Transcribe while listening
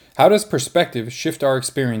How does perspective shift our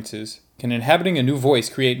experiences? Can inhabiting a new voice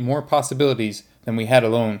create more possibilities than we had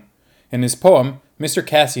alone? In his poem, Mr.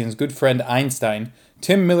 Cassian's good friend Einstein,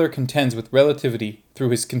 Tim Miller contends with relativity through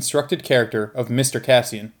his constructed character of Mr.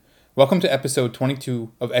 Cassian. Welcome to episode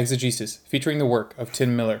 22 of Exegesis, featuring the work of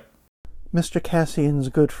Tim Miller. Mr. Cassian's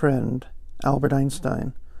Good Friend, Albert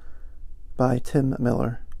Einstein, by Tim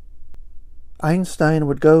Miller. Einstein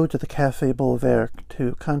would go to the Café Boulevard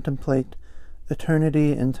to contemplate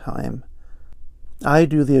eternity in time. I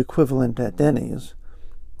do the equivalent at Denny's,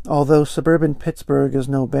 although suburban Pittsburgh is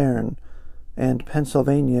no Bern, and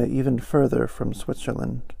Pennsylvania even further from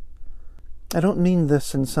Switzerland. I don't mean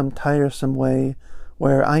this in some tiresome way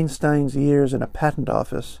where Einstein's years in a patent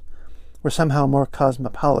office were somehow more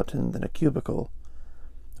cosmopolitan than a cubicle.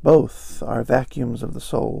 Both are vacuums of the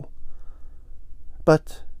soul.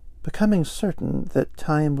 But becoming certain that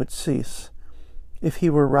time would cease if he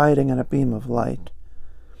were riding on a beam of light,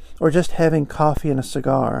 or just having coffee and a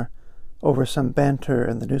cigar over some banter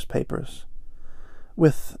in the newspapers,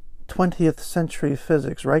 with 20th century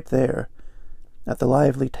physics right there at the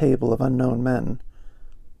lively table of unknown men.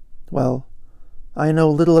 Well, I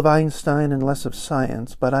know little of Einstein and less of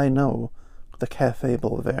science, but I know the Café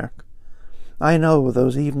Boulevard. I know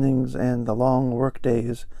those evenings and the long work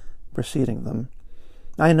days preceding them.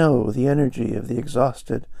 I know the energy of the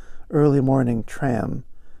exhausted early morning tram,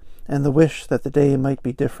 and the wish that the day might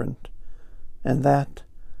be different, and that,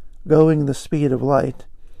 going the speed of light,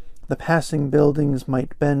 the passing buildings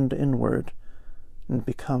might bend inward and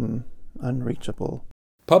become unreachable.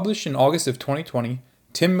 Published in August of 2020,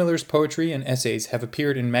 Tim Miller's poetry and essays have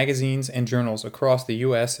appeared in magazines and journals across the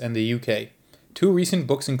US and the UK. Two recent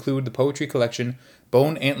books include the poetry collection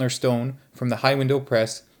Bone Antler Stone from the High Window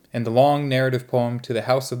Press and the long narrative poem To the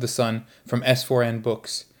House of the Sun from S4N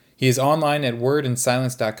Books. He is online at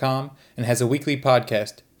wordandsilence.com and has a weekly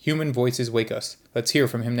podcast, Human Voices Wake Us. Let's hear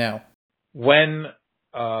from him now. When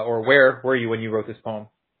or where were you when you wrote this poem?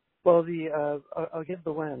 Well, I'll give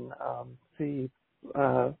the when.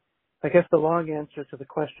 I guess the long answer to the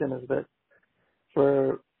question is that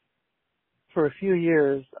for a few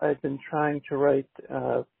years I've been trying to write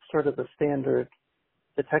sort of a standard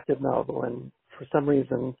detective novel, and for some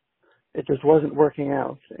reason it just wasn't working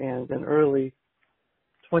out. And in early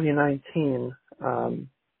 2019,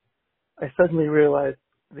 I suddenly realized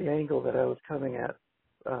the angle that I was coming at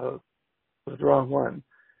was the wrong one.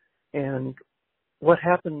 And what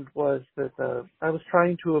happened was that I was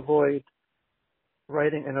trying to avoid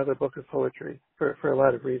writing another book of poetry for a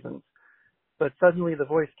lot of reasons. But suddenly the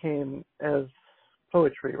voice came as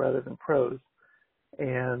poetry rather than prose.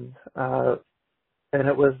 And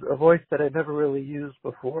it was a voice that I'd never really used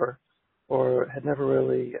before or had never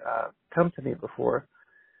really come to me before.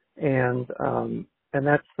 And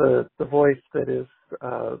that's the voice that is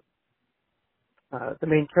the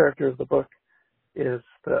main character of the book is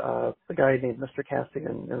the guy named Mr.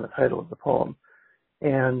 Cassian in the title of the poem.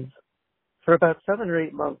 And for about 7 or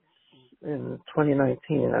 8 months in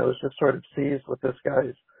 2019, I was just sort of seized with this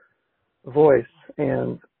guy's voice.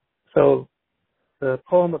 And so the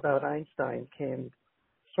poem about Einstein came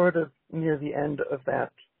sort of near the end of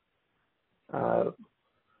that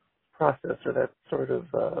process, or that sort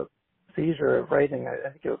of seizure of writing. I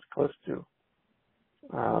think it was close to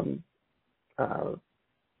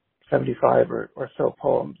 75 or so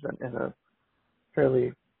poems in a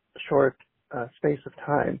fairly short space of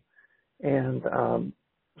time. And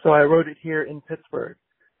so I wrote it here in Pittsburgh,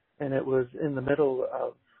 and it was in the middle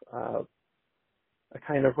of a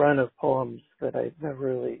kind of run of poems that I'd never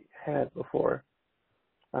really had before.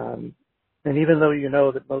 And even though you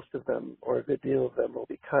know that most of them, or a good deal of them, will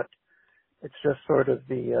be cut, it's just sort of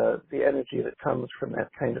the energy that comes from that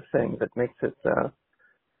kind of thing that makes it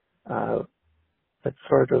that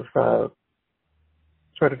sort of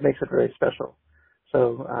makes it very special.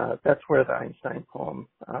 So that's where the Einstein poem,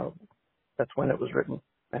 that's when it was written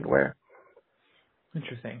and where.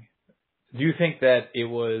 Interesting. Do you think that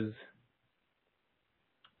the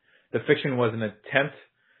fiction was an attempt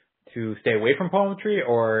to stay away from poetry,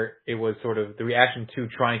 or it was sort of the reaction to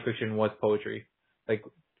trying fiction was poetry? Like,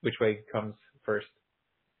 which way comes first?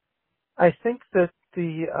 I think that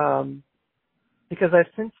because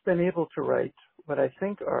I've since been able to write what I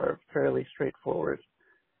think are fairly straightforward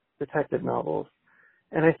detective novels,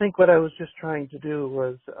 and I think what I was just trying to do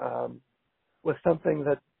was something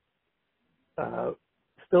that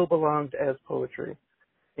still belonged as poetry,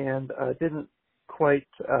 and didn't quite.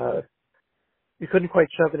 You couldn't quite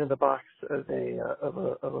shove it in the box of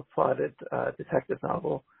a plotted detective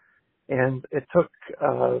novel, and it took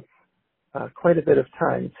quite a bit of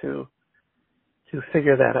time to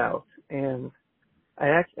figure that out. And I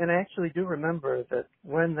actually do remember that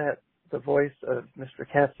when the voice of Mr.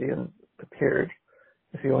 Cassian appeared,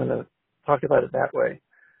 if you want to talk about it that way,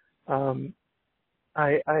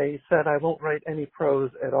 I said I won't write any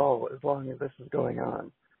prose at all as long as this is going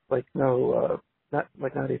on, like not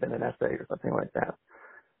even an essay or something like that.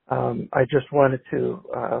 I just wanted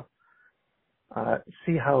to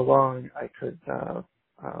see how long I could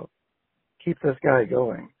keep this guy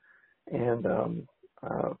going, and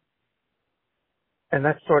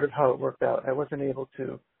that's sort of how it worked out. I wasn't able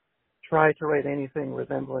to try to write anything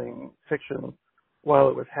resembling fiction while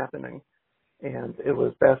it was happening, and it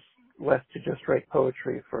was best left to just write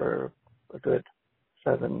poetry for a good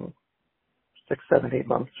 6, 7, 8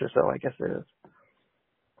 months or so, I guess it is.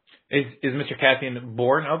 Is Mr. Cassian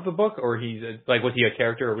born of the book, or was he a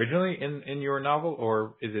character originally in your novel,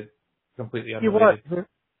 or is it completely unrelated? He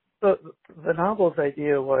was. The novel's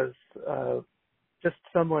idea was just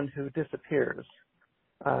someone who disappears,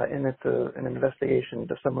 and it's an investigation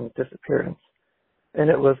into someone's disappearance. And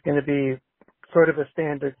it was going to be sort of a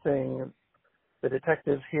standard thing. The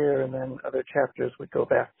detectives here, and then other chapters would go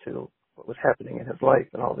back to what was happening in his life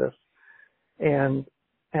and all this. And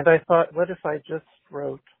I thought, what if I just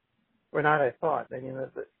wrote, or not I thought, I mean,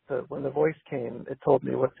 when the voice came, it told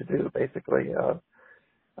me what to do, basically.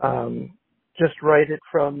 Just write it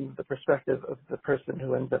from the perspective of the person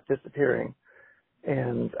who ends up disappearing,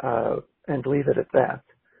 and leave it at that.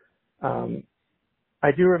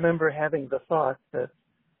 I do remember having the thought that,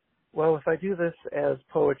 well, if I do this as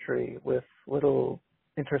poetry with little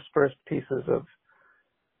interspersed pieces of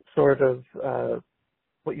sort of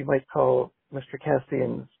what you might call Mr.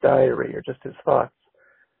 Cassian's diary or just his thoughts,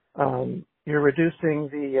 you're reducing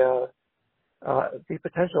the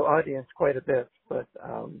potential audience quite a bit, but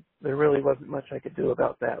there really wasn't much I could do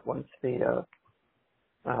about that once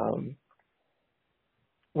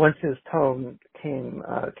his tone came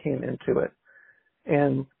into it.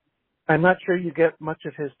 And I'm not sure you get much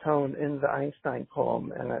of his tone in the Einstein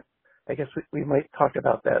poem, and I guess we might talk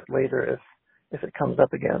about that later if it comes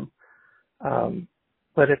up again.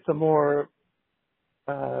 But it's a more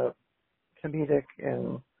comedic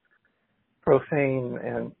and profane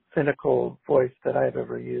and cynical voice that I've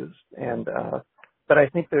ever used, and but I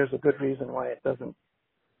think there's a good reason why it doesn't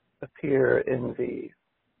appear in the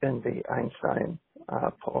Einstein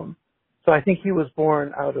poem. So I think he was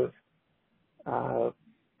born out of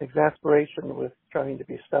exasperation with trying to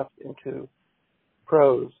be stuffed into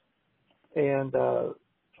prose, and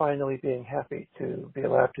finally being happy to be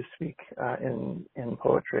allowed to speak in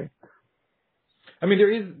poetry. I mean,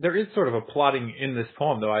 there is sort of a plotting in this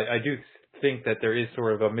poem, though. I do think that there is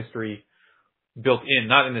sort of a mystery built in,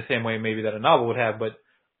 not in the same way maybe that a novel would have, but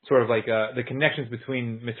sort of like the connections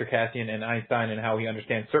between Mr. Cassian and Einstein and how he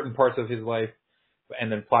understands certain parts of his life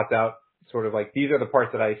and then plots out sort of like, these are the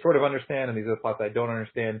parts that I sort of understand and these are the parts I don't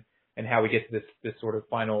understand, and how we get to this sort of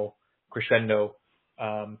final crescendo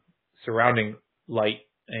surrounding light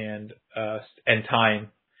and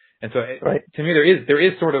time. And so right. To me, there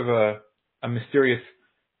is sort of a mysterious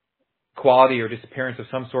quality or disappearance of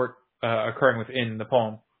some sort occurring within the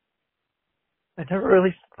poem. I never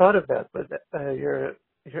really thought of that, but you're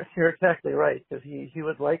exactly right, because he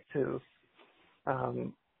would like to,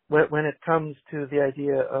 when it comes to the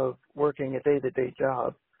idea of working a day-to-day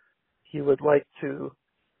job, he would like to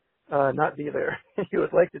not be there. He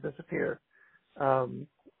would like to disappear.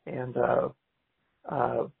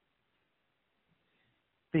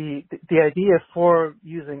 The idea for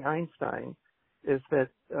using Einstein is that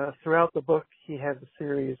throughout the book he has a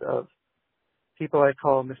series of people I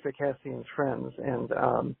call Mr. Cassian's friends,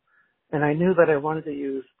 and I knew that I wanted to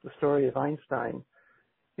use the story of Einstein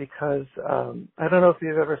because I don't know if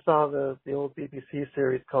you've ever saw the old BBC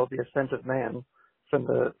series called The Ascent of Man from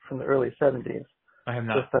the early 70s. I have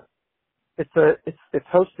not. It's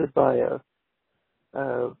hosted by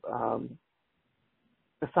a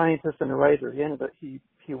scientist and a writer.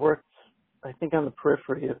 He worked, I think, on the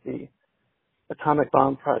periphery of the atomic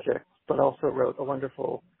bomb project, but also wrote a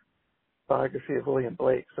wonderful biography of William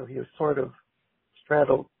Blake. So he was sort of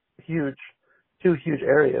straddled two huge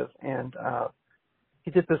areas, and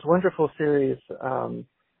he did this wonderful series,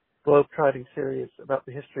 globe-trotting series about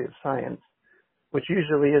the history of science, which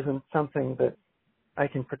usually isn't something that I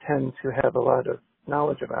can pretend to have a lot of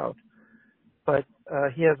knowledge about. But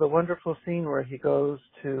he has a wonderful scene where he goes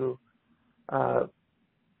to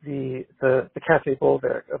the Café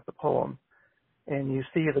Bolwerk of the poem, and you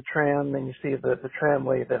see the tram, and you see the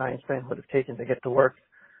tramway that Einstein would have taken to get to work,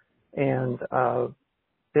 and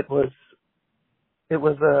it was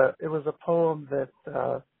a poem that,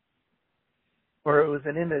 or it was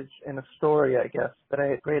an image and a story, I guess, that I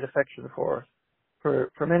had great affection for,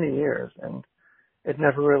 for many years, and it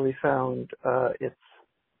never really found its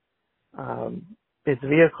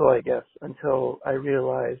vehicle, I guess, until I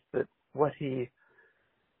realized that what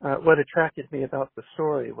attracted me about the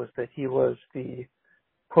story was that he was the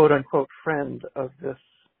quote unquote friend of this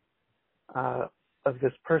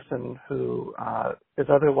person who is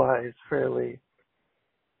otherwise fairly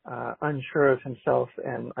unsure of himself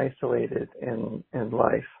and isolated in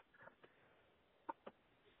life.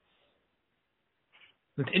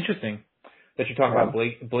 It's interesting that you're talking about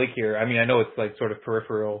Blake here. I mean, I know it's like sort of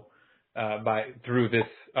peripheral through this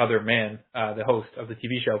other man, the host of the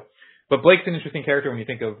TV show. But Blake's an interesting character when you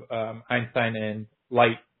think of Einstein and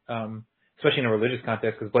light, especially in a religious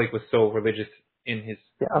context, because Blake was so religious in his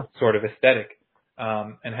sort of aesthetic,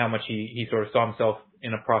 and how much he sort of saw himself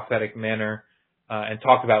in a prophetic manner, and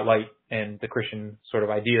talked about light and the Christian sort of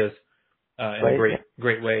ideas in a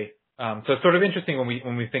great way. So it's sort of interesting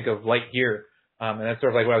when we think of light here, and that's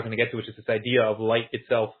sort of like what I was going to get to, which is this idea of light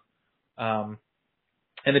itself, and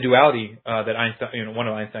the duality that Einstein, one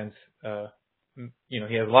of Einstein's, he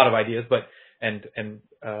has a lot of ideas, but and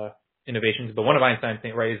innovations, but one of Einstein's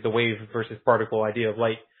things, right, is the wave versus particle idea of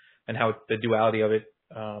light and how the duality of it.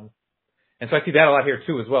 And so I see that a lot here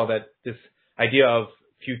too, as well, that this idea of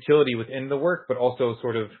futility within the work, but also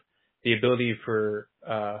sort of the ability for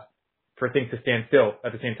things to stand still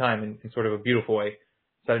at the same time in sort of a beautiful way.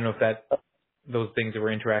 So I don't know if those things that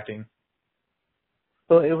were interacting.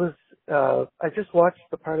 Well, it was. I just watched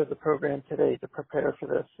the part of the program today to prepare for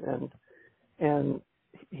this, and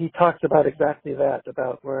he talks about exactly that,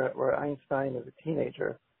 about where Einstein as a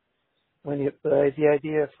teenager, when the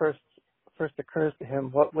idea first occurs to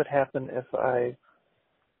him, what would happen if I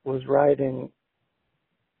was riding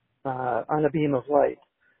on a beam of light,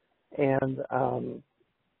 and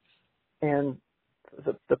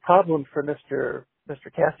the problem for Mr.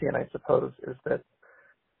 Cassian, I suppose, is that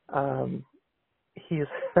he's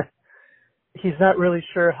he's not really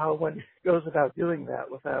sure how one goes about doing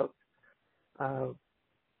that without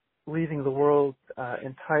leaving the world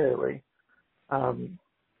entirely.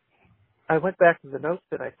 I went back to the notes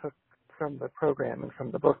that I took from the program and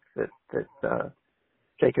from the book that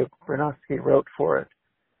Jacob Bronowski wrote for it.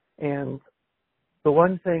 And the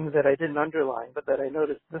one thing that I didn't underline, but that I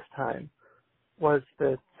noticed this time, was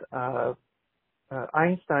that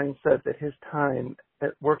Einstein said that his time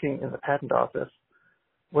at working in the patent office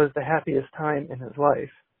was the happiest time in his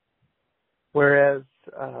life, whereas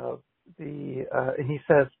and he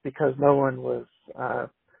says, because no one was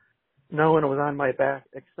on my back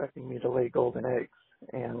expecting me to lay golden eggs,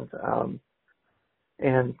 and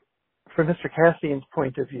from Mr. Cassian's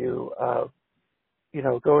point of view,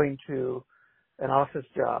 going to an office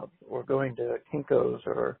job or going to Kinko's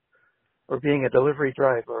or being a delivery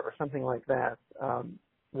driver or something like that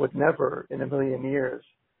would never in a million years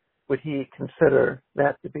would he consider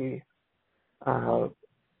that to be one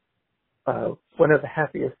of the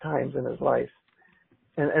happiest times in his life.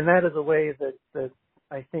 And that is a way that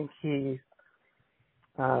I think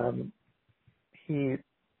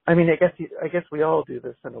I guess we all do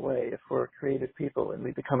this in a way if we're creative people and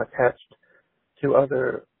we become attached to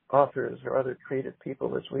other authors or other creative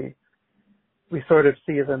people as we sort of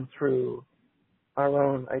see them through our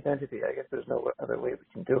own identity. I guess there's no other way we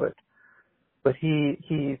can do it. But he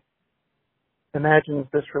imagines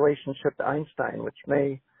this relationship to Einstein, which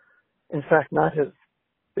may, in fact, not have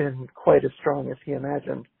been quite as strong as he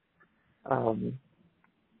imagined.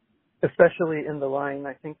 Especially in the line,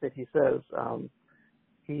 I think that he says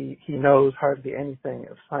he knows hardly anything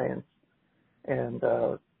of science, and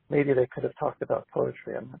maybe they could have talked about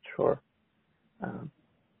poetry. I'm not sure.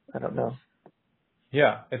 I don't know.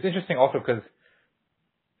 Yeah, it's interesting also because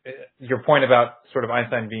your point about sort of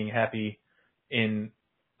Einstein being happy in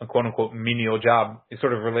a quote-unquote menial job is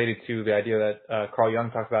sort of related to the idea that Carl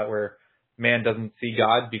Jung talks about, where man doesn't see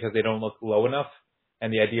God because they don't look low enough,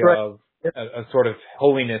 and the idea of a sort of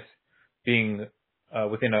holiness being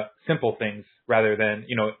within simple things rather than,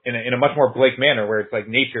 in a much more Blake manner, where it's like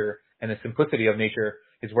nature and the simplicity of nature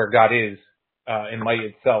is where God is in light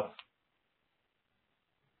itself.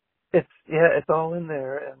 It's all in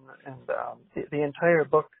there, and the entire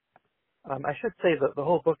book. I should say that the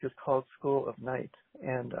whole book is called School of Night,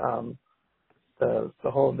 and the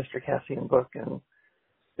whole Mr. Cassian book, and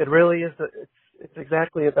it really is. It's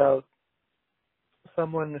exactly about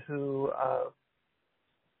someone who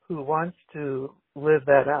wants to live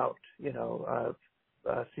that out.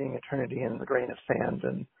 Seeing eternity in the grain of sand,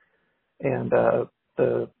 and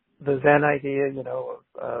the Zen idea.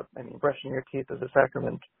 Brushing your teeth is a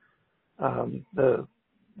sacrament.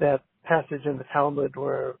 That passage in the Talmud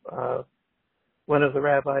where one of the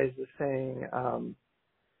rabbis is saying,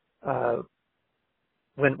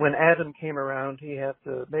 when Adam came around, he had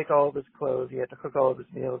to make all of his clothes, he had to cook all of his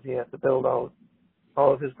meals, he had to build all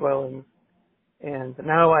of his dwellings, and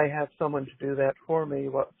now I have someone to do that for me,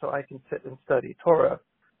 so I can sit and study Torah.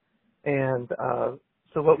 And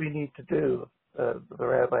so what we need to do, the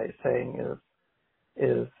rabbi is saying,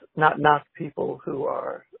 is not knock people who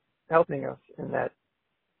are helping us in that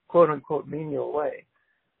quote-unquote menial way.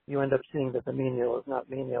 You end up seeing that the menial is not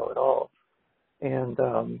menial at all. And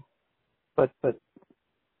but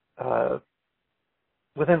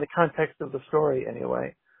within the context of the story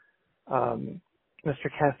anyway, Mr.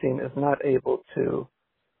 Cassian is not able to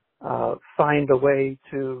find a way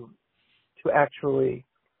to actually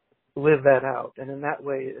live that out, and in that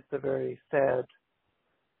way, it's a very sad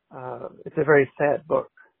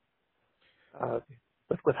book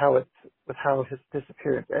with how his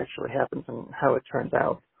disappearance actually happens and how it turns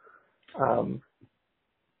out.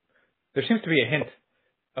 There seems to be a hint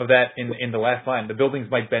of that in the last line. The buildings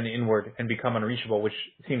might bend inward and become unreachable, which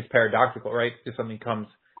seems paradoxical, right? If something comes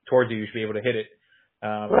towards you, you should be able to hit it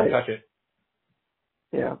and touch it.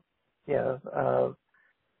 Yeah.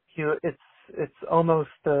 It's almost,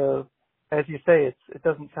 as you say, it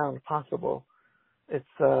doesn't sound possible.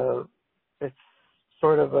 It's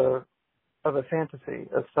sort of a fantasy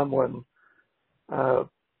of someone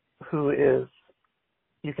who is.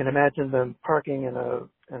 You can imagine them parking in a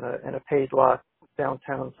paid lot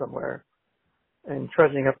downtown somewhere and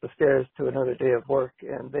trudging up the stairs to another day of work,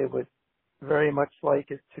 and they would very much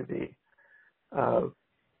like it to be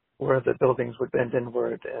where the buildings would bend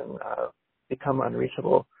inward and become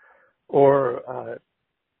unreachable. Or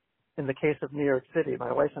in the case of New York City,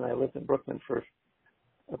 my wife and I lived in Brooklyn for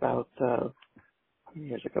about 4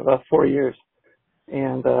 years,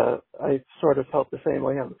 and I sort of felt the same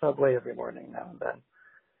way on the subway every morning now and then.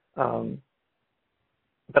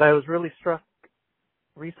 But I was really struck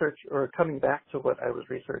coming back to what I was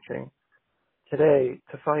researching today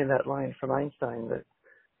to find that line from Einstein that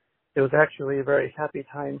it was actually a very happy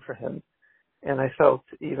time for him, and I felt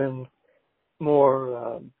even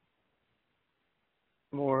more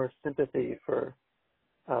sympathy for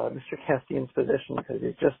Mr. Cassian's position, because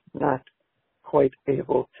he's just not quite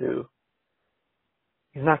able to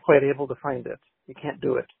find it. He can't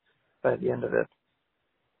do it by the end of it.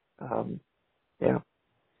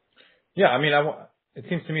 Yeah, I mean, it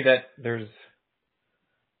seems to me that there's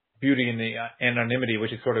beauty in the anonymity,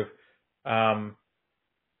 which is sort of,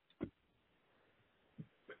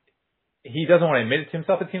 he doesn't want to admit it to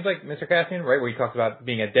himself, it seems like, Mr. Cassian, right, where he talks about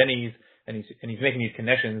being at Denny's and he's making these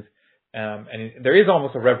connections, and there is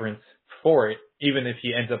almost a reverence for it, even if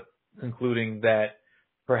he ends up concluding that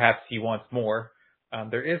perhaps he wants more.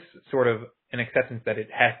 There is sort of an acceptance that it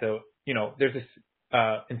has to, there's this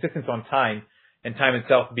insistence on time, and time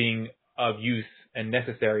itself being of use and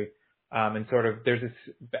necessary, and sort of there's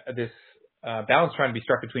this balance trying to be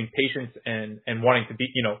struck between patience and wanting to be,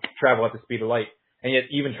 travel at the speed of light, and yet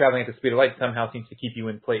even traveling at the speed of light somehow seems to keep you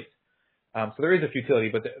in place. So there is a futility,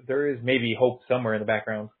 but there is maybe hope somewhere in the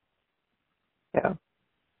background. Yeah.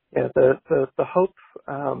 The hope,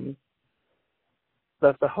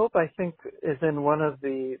 the hope I think is in one of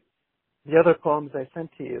the other poems I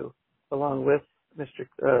sent to you, along with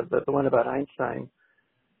the one about Einstein,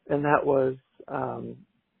 and that was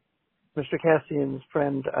Mr. Cassian's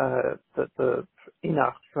friend, the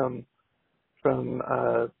Enoch from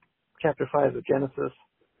chapter 5 of Genesis,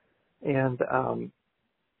 and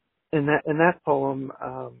in that poem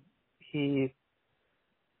he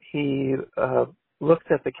looks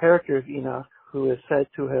at the character of Enoch, who is said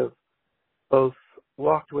to have both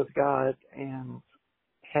walked with God and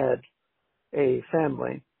had a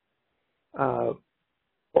family,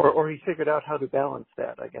 or he figured out how to balance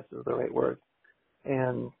that, I guess is the right word,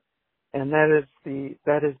 and that is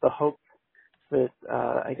the hope that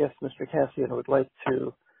I guess Mr. Cassian would like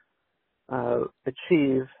to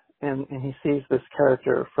achieve, and he sees this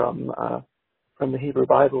character from the Hebrew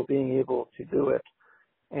Bible being able to do it,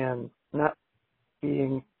 and not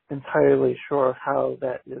being entirely sure how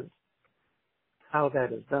that is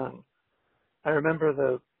done. I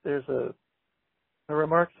remember there's a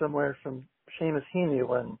remark somewhere from Seamus Heaney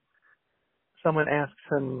when someone asks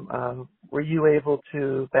him, were you able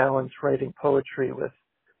to balance writing poetry with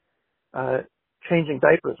changing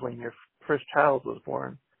diapers when your first child was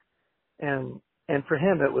born? And for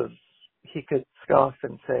him he could scoff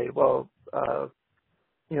and say, well,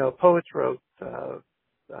 poets wrote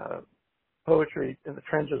poetry in the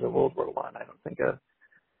trenches of World War I.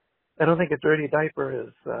 I don't think a dirty diaper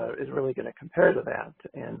is really going to compare to that.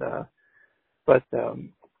 And but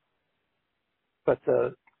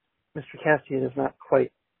Mr. Cassian is not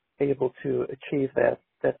quite able to achieve that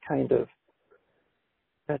kind of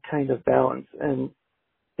balance. And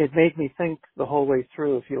it made me think the whole way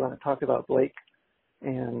through, if you want to talk about Blake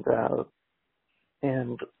and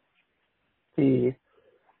the,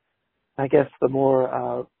 I guess, the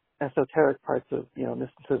more esoteric parts of,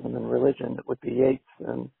 mysticism and religion, it would be Yeats,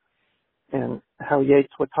 and how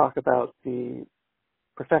Yeats would talk about the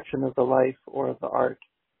perfection of the life or of the art,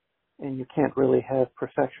 and you can't really have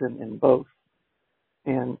perfection in both.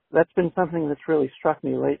 And that's been something that's really struck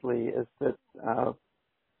me lately, is that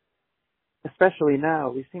especially now,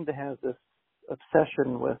 we seem to have this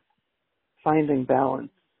obsession with finding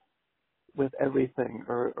balance with everything,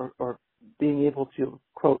 or being able to,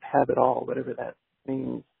 quote, have it all, whatever that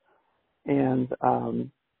means. And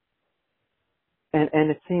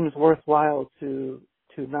it seems worthwhile to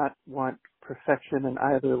not want perfection in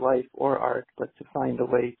either life or art, but to find a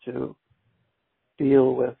way to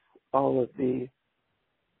deal with all of the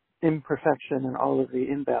imperfection and all of the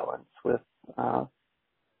imbalance with a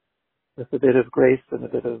bit of grace and a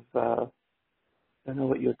bit of, I don't know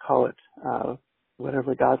what you would call it,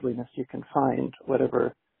 whatever godliness you can find,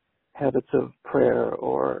 whatever habits of prayer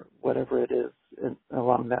or whatever it is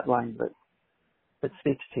along that line that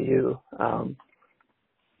speaks to you.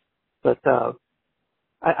 But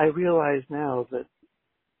I realize now that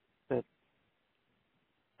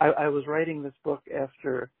I was writing this book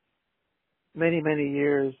after many, many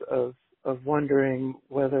years of wondering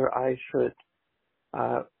whether I should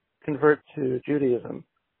convert to Judaism,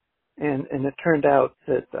 and it turned out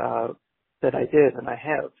that I did, and I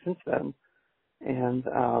have since then. And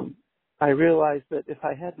I realized that if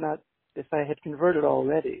I had converted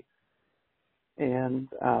already, and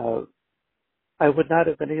I would not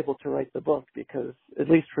have been able to write the book, because, at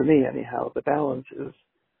least for me anyhow, the balance is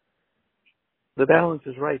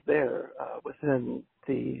right there within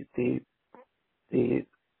the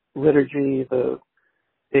liturgy, the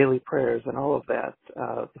daily prayers, and all of that.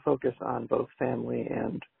 The focus on both family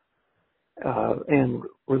and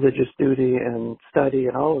religious duty and study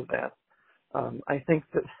and all of that. I think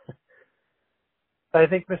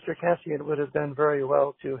Mr. Cassian would have done very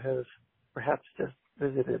well to have perhaps just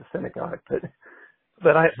visited a synagogue,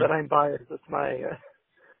 but I'm biased. It's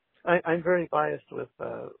I'm very biased with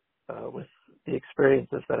the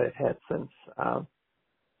experiences that I've had since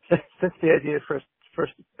the idea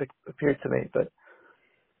first appeared to me. But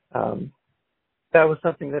that was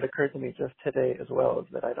something that occurred to me just today as well, is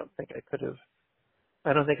that I don't think I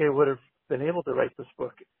would have been able to write this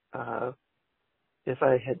book if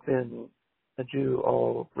I had been a Jew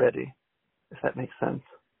already, if that makes sense.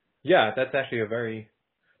 Yeah, that's actually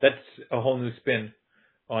that's a whole new spin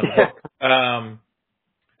on the book.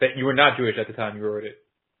 That you were not Jewish at the time you wrote it.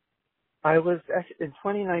 I was actually, in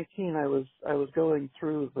 2019. I was going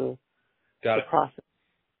through the process,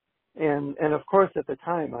 and of course at the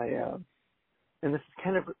time and this is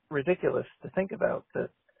kind of ridiculous to think about, that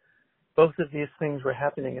both of these things were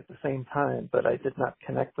happening at the same time, but I did not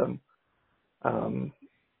connect them.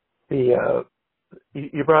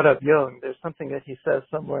 You brought up Jung. There's something that he says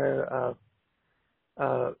somewhere.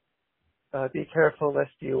 Be careful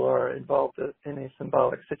lest you are involved in a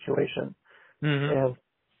symbolic situation. Mm-hmm. And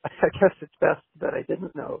I guess it's best that I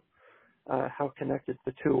didn't know how connected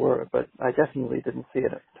the two were, but I definitely didn't see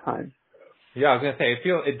it at the time. Yeah, I was going to say,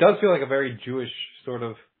 it does feel like a very Jewish sort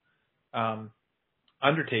of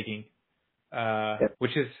undertaking,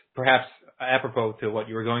 which is perhaps apropos to what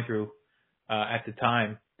you were going through at the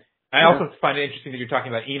time. I also find it interesting that you're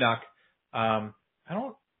talking about Enoch.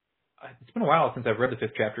 It's been a while since I've read the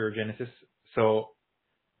 5th chapter of Genesis, so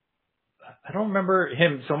I don't remember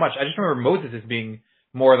him so much. I just remember Moses as being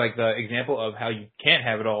more like the example of how you can't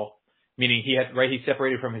have it all, meaning he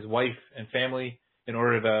separated from his wife and family in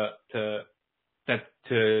order to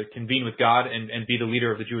convene with God and be the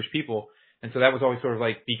leader of the Jewish people. And so that was always sort of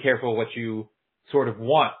like, be careful what you sort of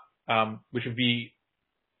want, which would be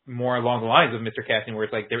more along the lines of Mr. Cassian, where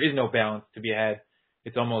it's like there is no balance to be had.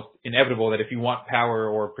 It's almost inevitable that if you want power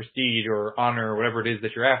or prestige or honor or whatever it is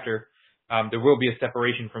that you're after, there will be a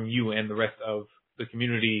separation from you and the rest of the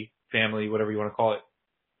community, family, whatever you want to call it.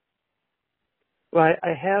 Well,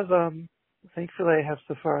 I have, thankfully I have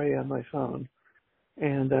Safari on my phone,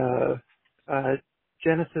 and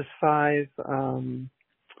Genesis 5.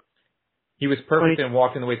 He was perfect and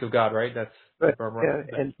walked in the ways of God, right? That's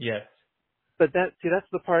right. Yes. But that's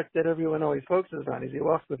the part that everyone always focuses on, is he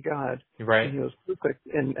walked with God. Right. And he was perfect,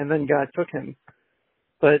 and then God took him.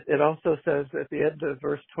 But it also says at the end of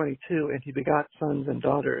verse 22, and he begot sons and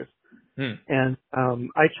daughters. And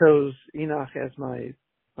I chose Enoch as my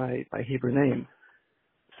Hebrew name,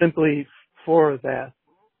 simply for that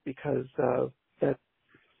because that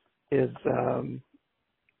is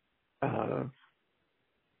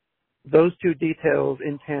those two details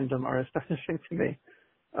in tandem are astonishing to me.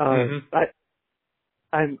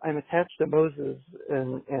 I'm attached to Moses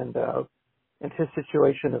and his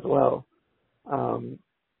situation as well,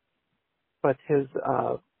 but his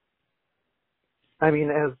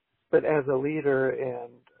as a leader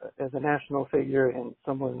and as a national figure and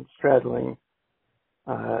someone straddling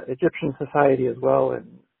Egyptian society as well,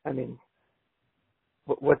 and I mean,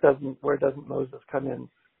 where doesn't Moses come in?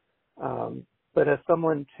 But as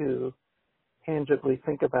someone to tangibly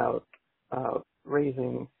think about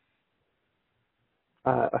raising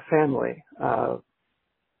a family,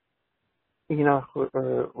 Enoch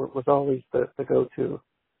was always the go-to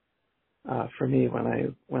for me when I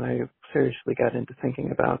seriously got into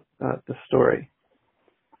thinking about the story.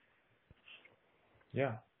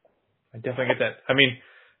 Yeah, I definitely get that.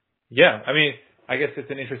 I guess it's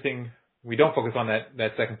an interesting. We don't focus on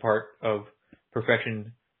that second part of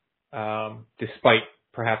perfection, despite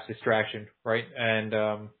perhaps distraction, right? And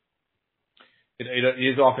it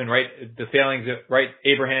is often, right, the failings, right?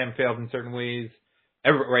 Abraham failed in certain ways.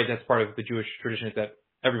 Right, that's part of the Jewish tradition, is that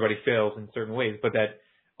everybody fails in certain ways, but that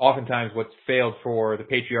oftentimes what's failed for the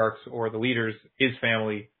patriarchs or the leaders is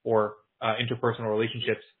family or interpersonal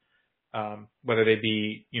relationships, whether they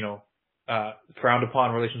be, frowned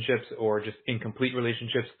upon relationships or just incomplete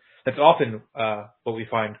relationships. That's often what we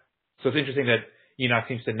find. So it's interesting that Enoch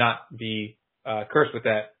seems to not be cursed with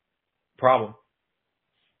that problem.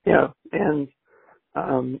 Yeah, and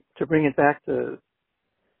to bring it back to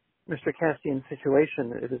Mr. Cassian's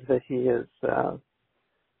situation, it is that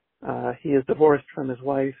he is divorced from his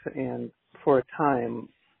wife, and for a time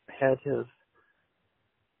had his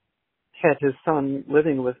son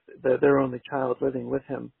living with their only child living with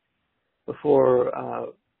him before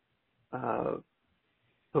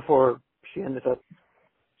she ended up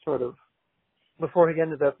before he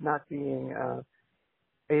ended up not being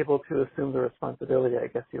able to assume the responsibility, I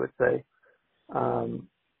guess you would say.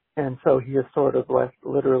 And so he is sort of left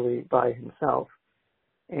literally by himself.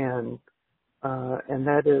 And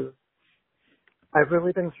that is, I've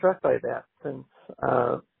really been struck by that since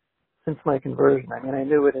my conversion. I mean, I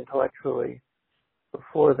knew it intellectually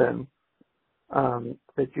before then,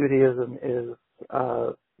 that Judaism is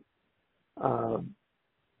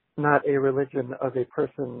not a religion of a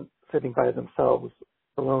person sitting by themselves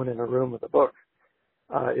alone in a room with a book.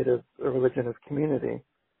 It is a religion of community.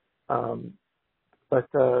 But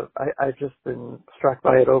I've just been struck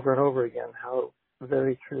by it over and over again, how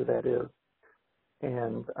very true that is.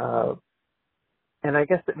 And I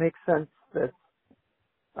guess it makes sense that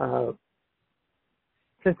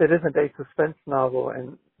since it isn't a suspense novel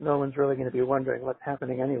and no one's really going to be wondering what's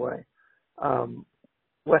happening anyway,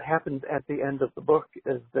 what happens at the end of the book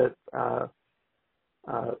is that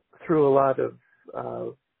through a lot of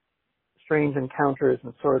strange encounters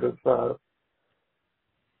and sort of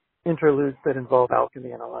interludes that involve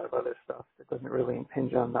alchemy and a lot of other stuff that doesn't really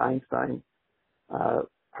impinge on the Einstein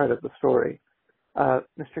part of the story,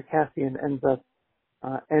 Mr. Cassian ends up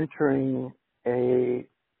entering a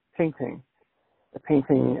painting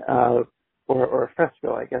or a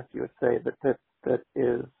fresco, I guess you would say, that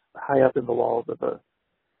is high up in the walls of a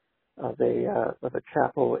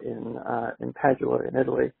chapel in Padua in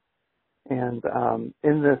Italy. And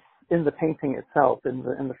in the painting itself, in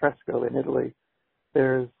the fresco in Italy,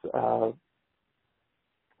 there's a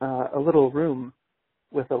little room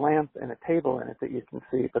with a lamp and a table in it that you can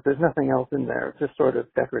see, but there's nothing else in there. It's just sort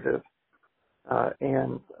of decorative.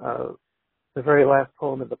 And the very last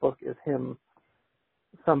poem in the book is him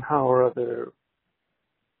somehow or other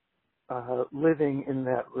living in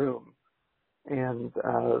that room. And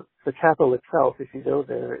the chapel itself, if you go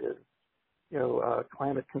there, is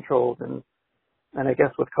climate controlled, and I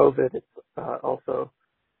guess with COVID, it's also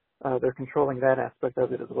they're controlling that aspect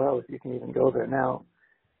of it as well, if you can even go there now.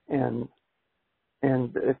 And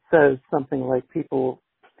it says something like people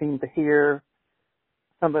seem to hear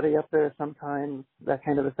somebody up there sometimes, that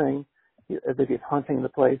kind of a thing, as if he's haunting the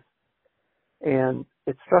place. And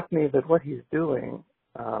it struck me that what he's doing,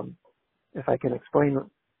 if I can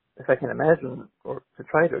imagine or to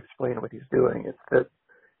try to explain what he's doing, it's that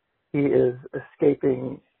he is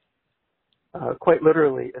escaping, quite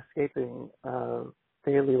literally escaping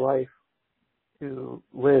daily life to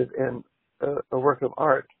live in a work of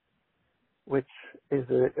art, which is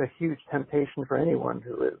a huge temptation for anyone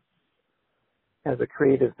who has a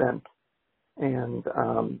creative bent. And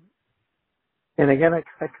again, I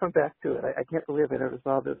come back to it. I can't believe I never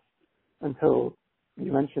saw this until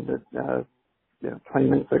you mentioned it 20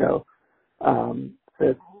 minutes ago.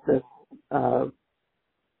 That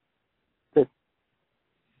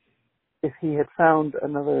if he had found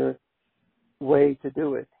another way to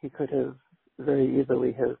do it, he could have very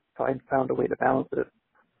easily have found a way to balance it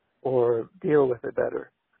or deal with it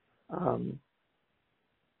better.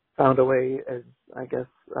 Found a way, as I guess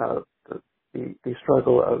the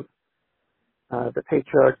struggle of the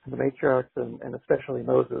patriarchs and the matriarchs, and especially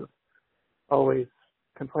Moses, always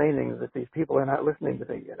complaining that these people are not listening to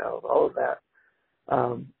me, all of that.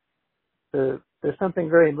 There's something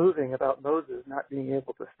very moving about Moses not being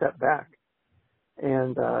able to step back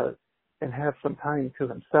and have some time to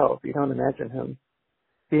himself. You don't imagine him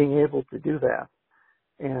being able to do that.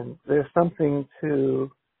 And there's something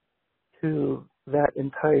to that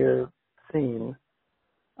entire scene,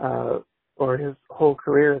 or his whole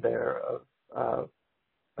career there of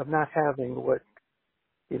not having what,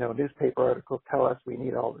 newspaper articles tell us we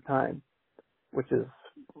need all the time, which is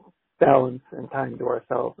balance and time to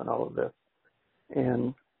ourselves and all of this.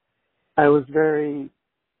 And I was very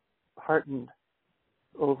heartened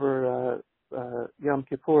over Yom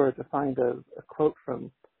Kippur to find a quote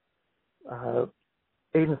from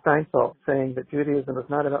Aiden Steinsaltz saying that Judaism is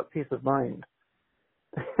not about peace of mind.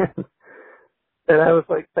 And I was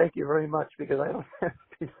like, thank you very much, because I don't have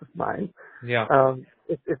peace of mind. Yeah.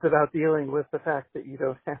 It's about dealing with the fact that you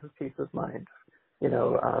don't have peace of mind,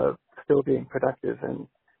 still being productive and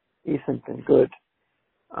decent and good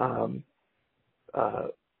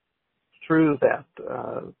through that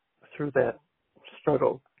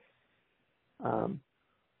struggle.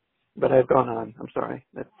 But I've gone on. I'm sorry.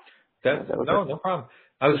 No problem.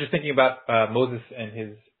 I was just thinking about Moses and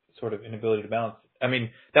his sort of inability to balance. I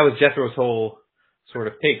mean, that was Jethro's whole sort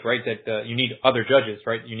of take, right? That you need other judges,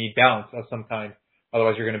 right? You need balance of some kind.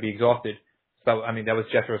 Otherwise, you're going to be exhausted. So, I mean, that was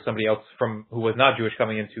Jethro, somebody else who was not Jewish,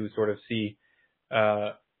 coming in to sort of see,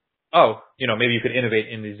 maybe you could innovate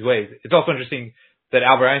in these ways. It's also interesting that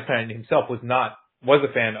Albert Einstein himself was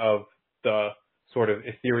a fan of the sort of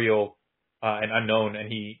ethereal and unknown, and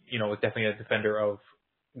he, was definitely a defender of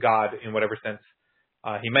God in whatever sense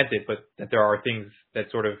he meant it, but that there are things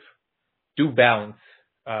that sort of do balance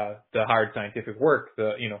the hard scientific work,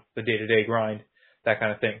 the day-to-day grind, that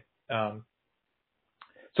kind of thing.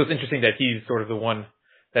 So it's interesting that he's sort of the one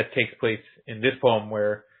that takes place in this poem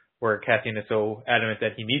where Cassian is so adamant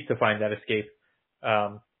that he needs to find that escape,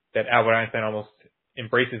 that Albert Einstein almost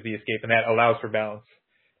embraces the escape, and that allows for balance.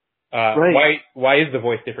 Right. Why is the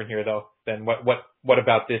voice different here, though? Then what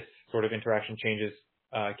about this sort of interaction changes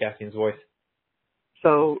Cassian's voice?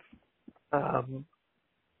 So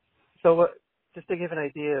just to give an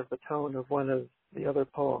idea of the tone of one of the other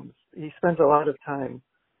poems, he spends a lot of time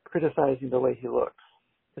criticizing the way he looks,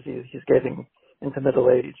 because he's getting into middle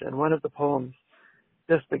age. And one of the poems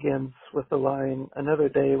just begins with the line, "Another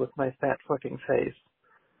day with my fat fucking face."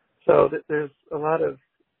 So there's a lot of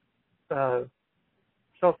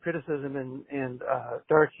self-criticism and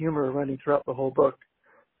dark humor running throughout the whole book.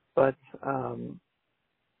 But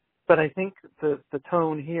I think the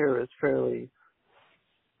tone here is fairly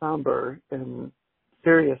somber and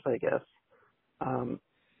serious, I guess.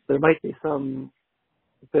 There might be some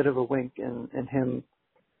bit of a wink in him,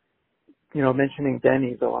 mentioning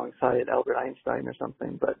Denny's alongside Albert Einstein or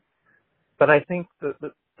something. But I think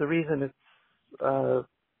the reason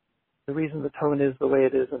the tone is the way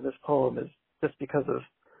it is in this poem is just because of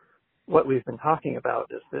what we've been talking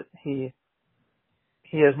about, is that he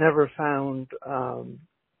has never found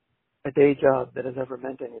a day job that has ever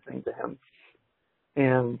meant anything to him.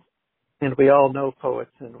 And we all know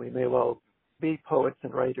poets, and we may well be poets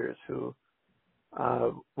and writers who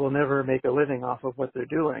will never make a living off of what they're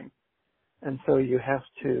doing. And so you have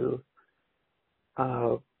to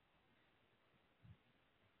come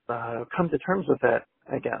to terms with that,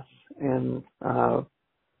 I guess, and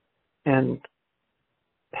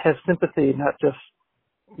have sympathy, not just,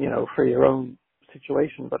 for your own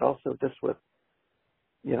situation, but also just with,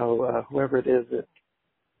 whoever it is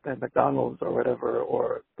at McDonald's or whatever,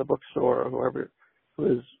 or the bookstore, or whoever who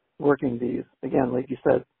is working these, again, like you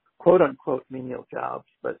said, quote unquote menial jobs,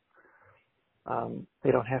 but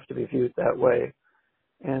they don't have to be viewed that way.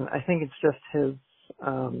 And I think it's just his,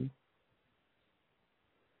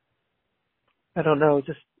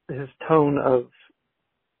 just his tone of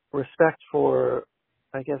respect for,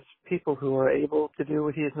 I guess, people who are able to do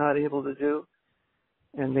what he is not able to do,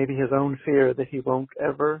 and maybe his own fear that he won't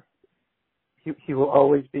ever. He will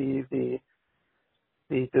always be the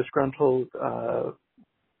disgruntled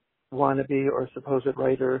wannabe or supposed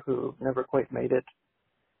writer who never quite made it.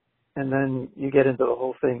 And then you get into the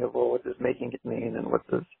whole thing of, well, what does making it mean, and what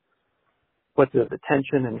does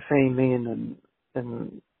attention and fame mean,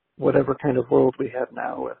 and whatever kind of world we have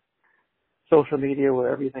now with social media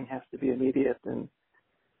where everything has to be immediate, and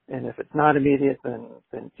And if it's not immediate, then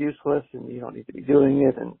it's useless, and you don't need to be doing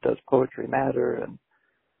it. And does poetry matter? And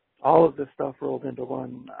all of this stuff rolled into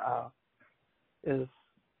one is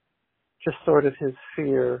just sort of his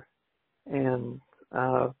fear, and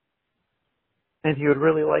he would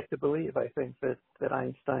really like to believe, I think, that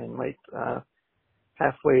Einstein might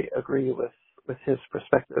halfway agree with his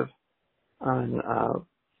perspective on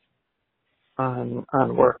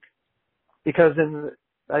work, because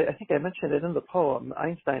I think I mentioned it in the poem.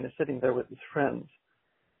 Einstein is sitting there with his friends.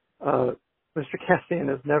 Mr. Cassian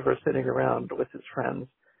is never sitting around with his friends.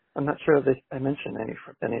 I'm not sure that I mentioned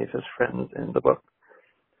any of his friends in the book.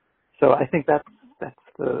 So I think that's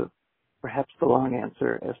perhaps the long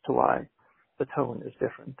answer as to why the tone is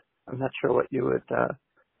different. I'm not sure what you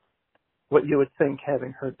would think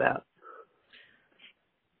having heard that.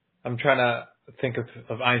 I'm trying to think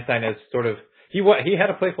of Einstein as sort of he had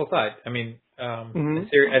a playful side. I mean, as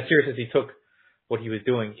serious as he took what he was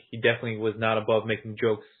doing, he definitely was not above making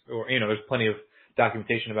jokes. Or there's plenty of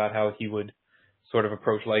documentation about how he would sort of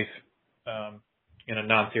approach life in a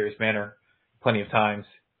non-serious manner, plenty of times,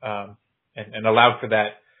 and allowed for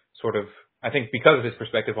that sort of. I think because of his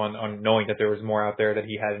perspective on knowing that there was more out there that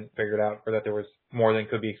he hadn't figured out, or that there was more than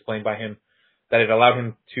could be explained by him, that it allowed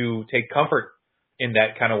him to take comfort in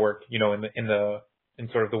that kind of work, in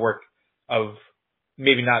sort of the work of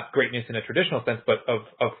maybe not greatness in a traditional sense, but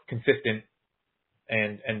of consistent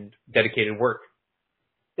and dedicated work.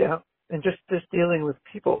 Yeah, and just dealing with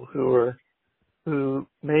people who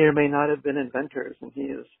may or may not have been inventors, and he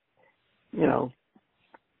is,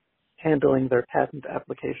 handling their patent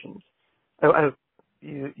applications.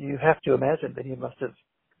 You have to imagine that he must have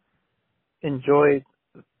enjoyed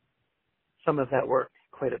some of that work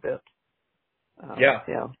quite a bit. Yeah.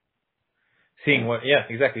 Seeing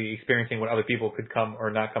experiencing what other people could come or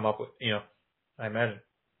not come up with, I imagine.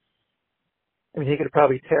 I mean, he could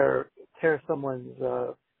probably tear someone's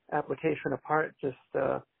application apart just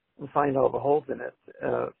and find all the holes in it,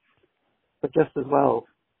 but just as well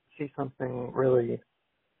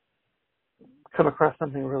come across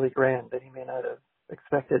something really grand that he may not have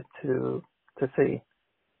expected to see.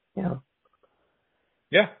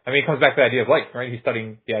 Yeah, I mean, it comes back to the idea of light, right? He's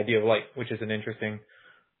studying the idea of light, which is an interesting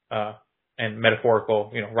and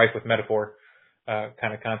metaphorical, rife with metaphor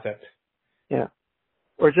kind of concept. Yeah.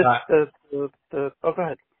 Or just the oh, go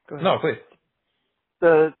ahead. No, please.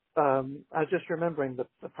 I was just remembering the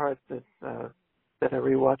part that I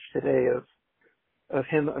rewatched today of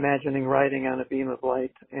him imagining riding on a beam of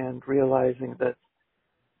light and realizing that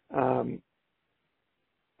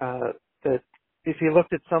that if he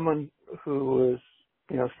looked at someone who was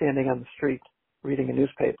standing on the street reading a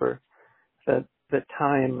newspaper, that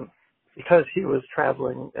time, because he was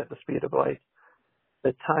traveling at the speed of light,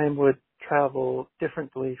 that time would travel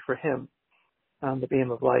differently for him on the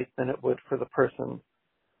beam of light than it would for the person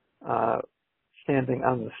standing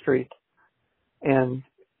on the street. And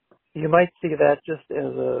you might see that just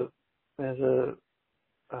as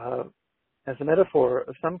a metaphor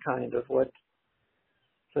of some kind of what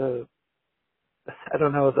the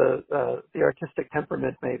artistic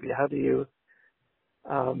temperament maybe. How do you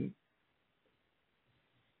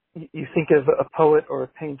you think of a poet or a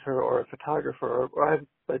painter or a photographer,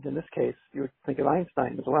 but in this case, you would think of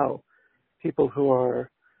Einstein as well. People who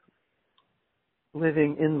are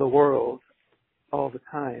living in the world all the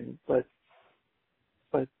time, but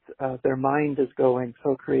their mind is going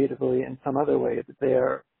so creatively in some other way that they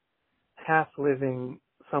are half living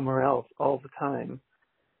somewhere else all the time.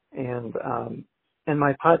 And in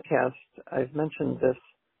my podcast, I've mentioned this.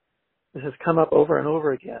 This has come up over and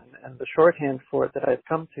over again, and the shorthand for it that I've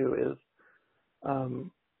come to is,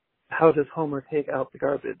 how does Homer take out the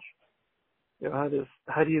garbage? How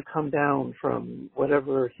do you come down from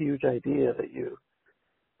whatever huge idea that you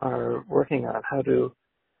are working on? How do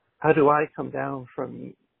I come down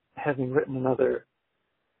from having written another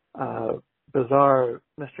bizarre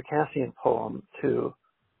Mr. Cassian poem to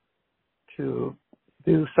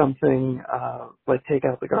do something like take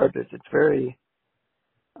out the garbage? It's very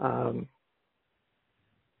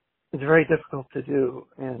difficult to do,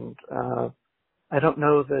 and I don't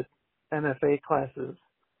know that MFA classes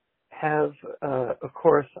have a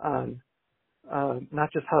course on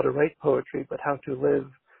not just how to write poetry, but how to live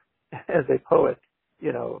as a poet,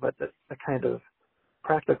 but a kind of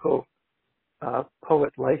practical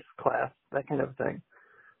poet life class, that kind of thing.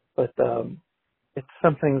 But it's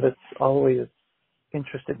something that's always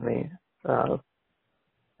interested me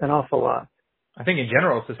an awful lot. I think in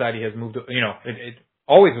general, society has moved, it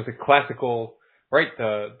always was a classical, right?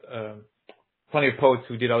 Plenty of poets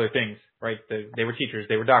who did other things, right? They were teachers,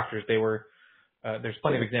 they were doctors, they were, there's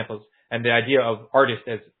plenty of examples. And the idea of artist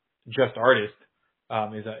as just artist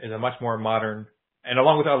is a much more modern, and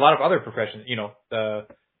along with a lot of other professions,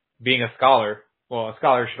 being a scholar. Well, a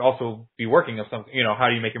scholar should also be working of something. How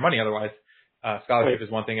do you make your money otherwise? Scholarship Right.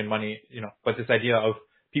 is one thing, and money, but this idea of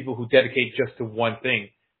people who dedicate just to one thing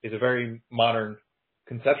is a very modern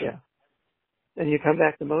conception. Yeah. And you come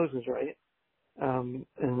back to Moses, right? And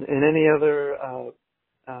any other,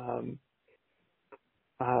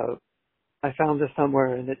 I found this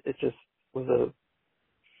somewhere, and it just was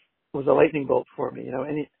a lightning bolt for me.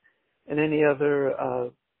 In any other,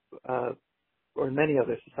 or in many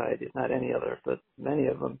other societies, not any other, but many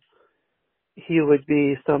of them, he would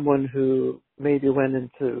be someone who maybe went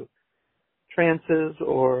into trances,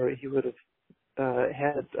 or he would have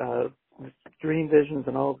had dream visions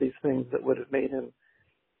and all of these things that would have made him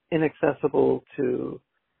inaccessible to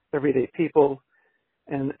everyday people,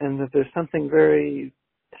 and that there's something very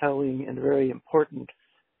telling and very important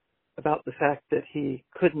about the fact that he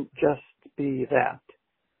couldn't just be that.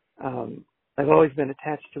 I've always been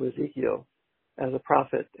attached to Ezekiel as a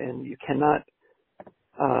prophet, and you cannot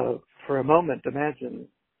for a moment imagine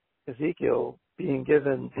Ezekiel being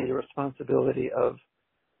given the responsibility of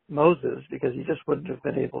Moses, because he just wouldn't have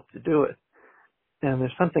been able to do it. And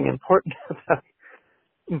there's something important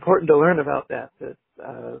to learn about that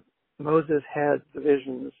Moses had the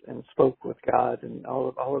visions and spoke with God and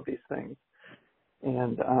all of these things.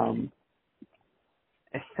 And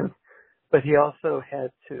but he also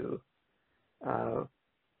had to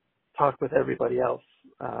talk with everybody else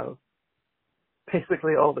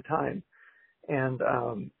basically all the time. And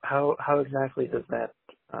how exactly does that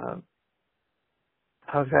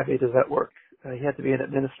work? He had to be an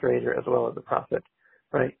administrator as well as a prophet,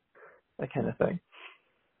 right? That kind of thing.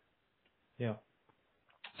 Yeah.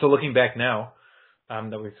 So looking back now,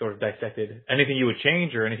 that we've sort of dissected, anything you would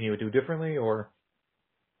change or anything you would do differently, or?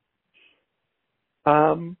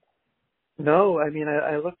 No, I mean,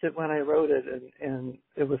 I looked at when I wrote it, and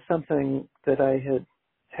it was something that I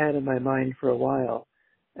had in my mind for a while.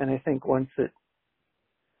 And I think once it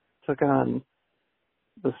took on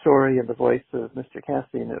the story and the voice of Mr.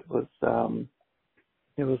 Cassian,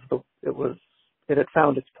 it had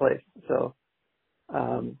found its place. So,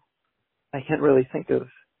 I can't really think of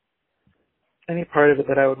any part of it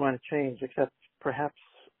that I would want to change, except perhaps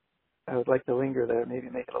I would like to linger there, maybe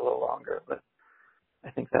make it a little longer, but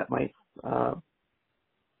I think that might, I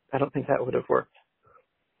don't think that would have worked.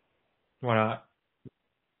 Why not?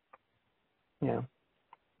 Yeah,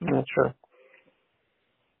 I'm not sure.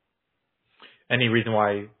 Any reason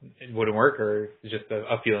why it wouldn't work, or it's just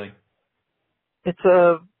a feeling? It's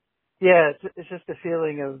just a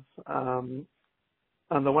feeling of,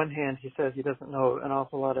 on the one hand, he says he doesn't know an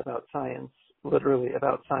awful lot about science, literally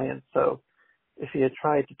about science. So if he had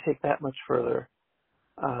tried to take that much further,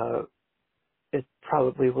 it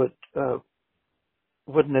probably wouldn't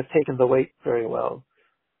have taken the weight very well.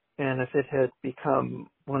 And if it had become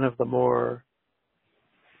one of the more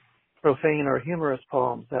profane or humorous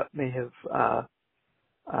poems, that may have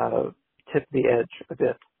tipped the edge a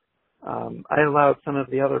bit. I allowed some of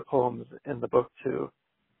the other poems in the book to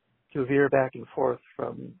veer back and forth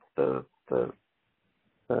from the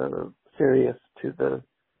serious to the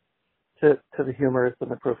humorous and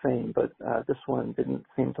the profane, but this one didn't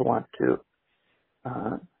seem to want to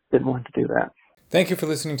do that. Thank you for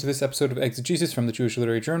listening to this episode of Exegesis from the Jewish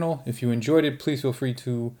Literary Journal. If you enjoyed it, please feel free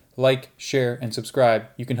to like, share, and subscribe.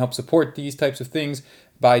 You can help support these types of things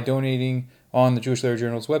by donating on the Jewish Literary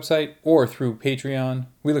Journal's website or through Patreon.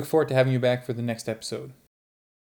 We look forward to having you back for the next episode.